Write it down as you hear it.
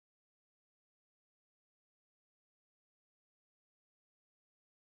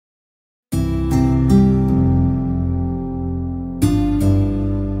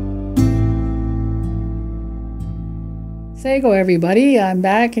Sego everybody, I'm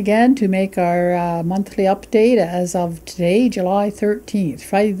back again to make our monthly update as of today, July 13th,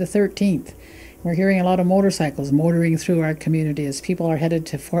 Friday the 13th. We're hearing a lot of motorcycles motoring through our community as people are headed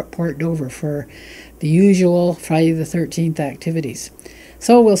to Port Dover for the usual Friday the 13th activities.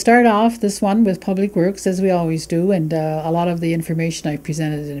 So we'll start off this one with Public Works as we always do, and a lot of the information I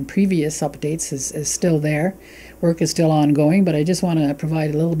presented in previous updates is still there. Work is still ongoing, but I just want to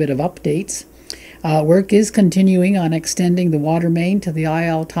provide a little bit of updates. Work is continuing on extending the water main to the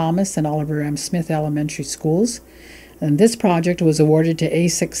I.L. Thomas and Oliver M. Smith elementary schools. And this project was awarded to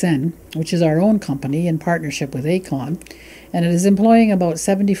A6N, which is our own company in partnership with Aecon, and it is employing about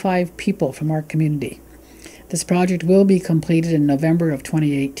 75 people from our community. This project will be completed in November of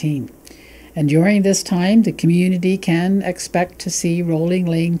 2018. And during this time, the community can expect to see rolling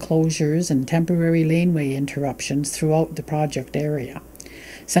lane closures and temporary laneway interruptions throughout the project area.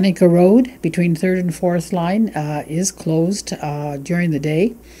 Seneca Road between 3rd and 4th line is closed during the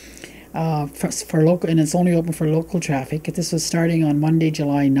day for local, and it's only open for local traffic. This was starting on Monday,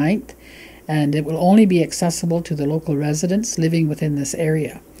 July 9th, and it will only be accessible to the local residents living within this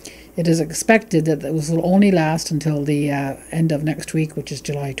area. It is expected that this will only last until the end of next week, which is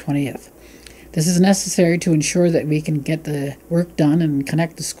July 20th. This is necessary to ensure that we can get the work done and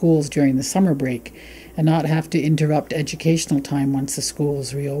connect the schools during the summer break and not have to interrupt educational time once the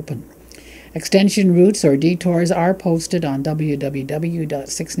schools reopen. Extension routes or detours are posted on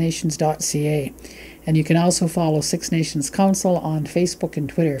www.sixnations.ca, and you can also follow Six Nations Council on Facebook and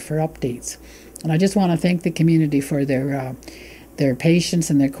Twitter for updates. And I just want to thank the community for their patience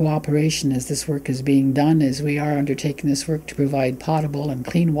and their cooperation as this work is being done, as we are undertaking this work to provide potable and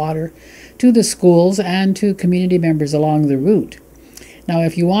clean water to the schools and to community members along the route. Now,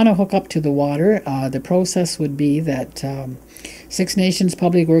 if you want to hook up to the water, the process would be that Six Nations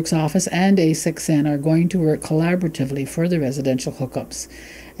Public Works Office and A6N are going to work collaboratively for the residential hookups.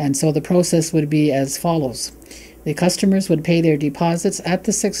 And so the process would be as follows. The customers would pay their deposits at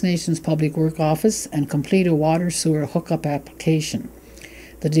the Six Nations Public Works Office and complete a water sewer hookup application.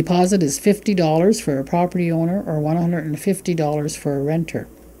 The deposit is $50 for a property owner or $150 for a renter.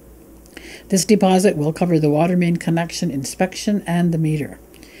 This deposit will cover the water main connection inspection and the meter.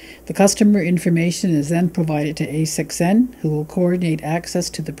 The customer information is then provided to A6N, who will coordinate access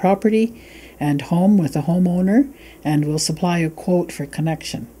to the property and home with the homeowner and will supply a quote for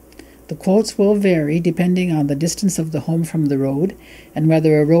connection. The quotes will vary depending on the distance of the home from the road and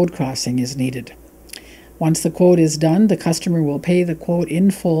whether a road crossing is needed. Once the quote is done, the customer will pay the quote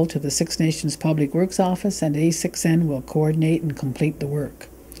in full to the Six Nations Public Works Office, and A6N will coordinate and complete the work.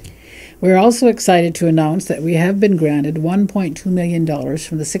 We're also excited to announce that we have been granted $1.2 million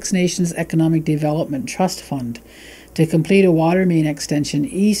from the Six Nations Economic Development Trust Fund to complete a water main extension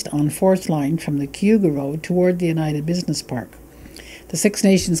east on 4th line from the Cayuga Road toward the United Business Park. The Six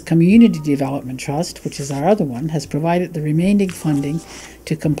Nations Community Development Trust, which is our other one, has provided the remaining funding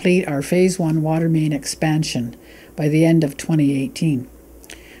to complete our Phase 1 water main expansion by the end of 2018.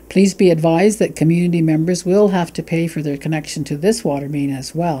 Please be advised that community members will have to pay for their connection to this water main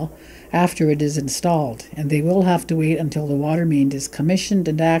as well after it is installed, and they will have to wait until the water main is commissioned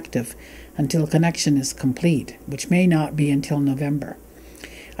and active until connection is complete, which may not be until November.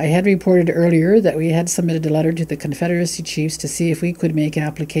 I had reported earlier that we had submitted a letter to the Confederacy Chiefs to see if we could make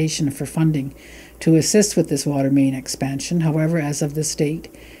application for funding to assist with this water main expansion. However, as of this date,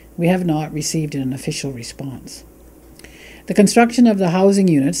 we have not received an official response. The construction of the housing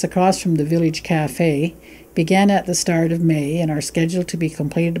units across from the Village Cafe began at the start of May and are scheduled to be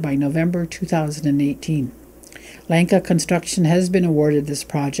completed by November 2018. Lanka Construction has been awarded this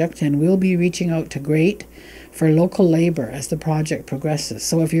project and will be reaching out to GREAT for local labor as the project progresses.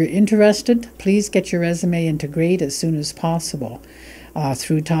 So if you're interested, please get your resume into GREAT as soon as possible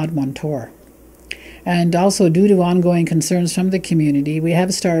through Todd Montour. And also, due to ongoing concerns from the community, we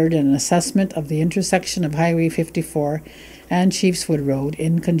have started an assessment of the intersection of Highway 54 and Chiefswood Road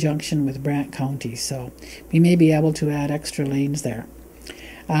in conjunction with Brant County. So we may be able to add extra lanes there.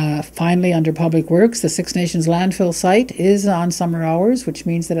 Finally, under Public Works, the Six Nations landfill site is on summer hours, which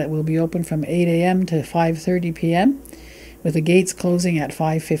means that it will be open from 8 a.m. to 5:30 p.m., with the gates closing at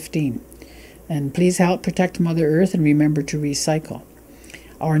 5:15. And please help protect Mother Earth and remember to recycle.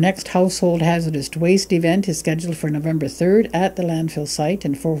 Our next household hazardous waste event is scheduled for November 3rd at the landfill site,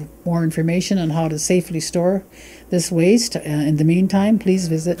 and for more information on how to safely store this waste, in the meantime, please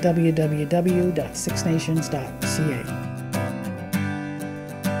visit www.sixnations.ca.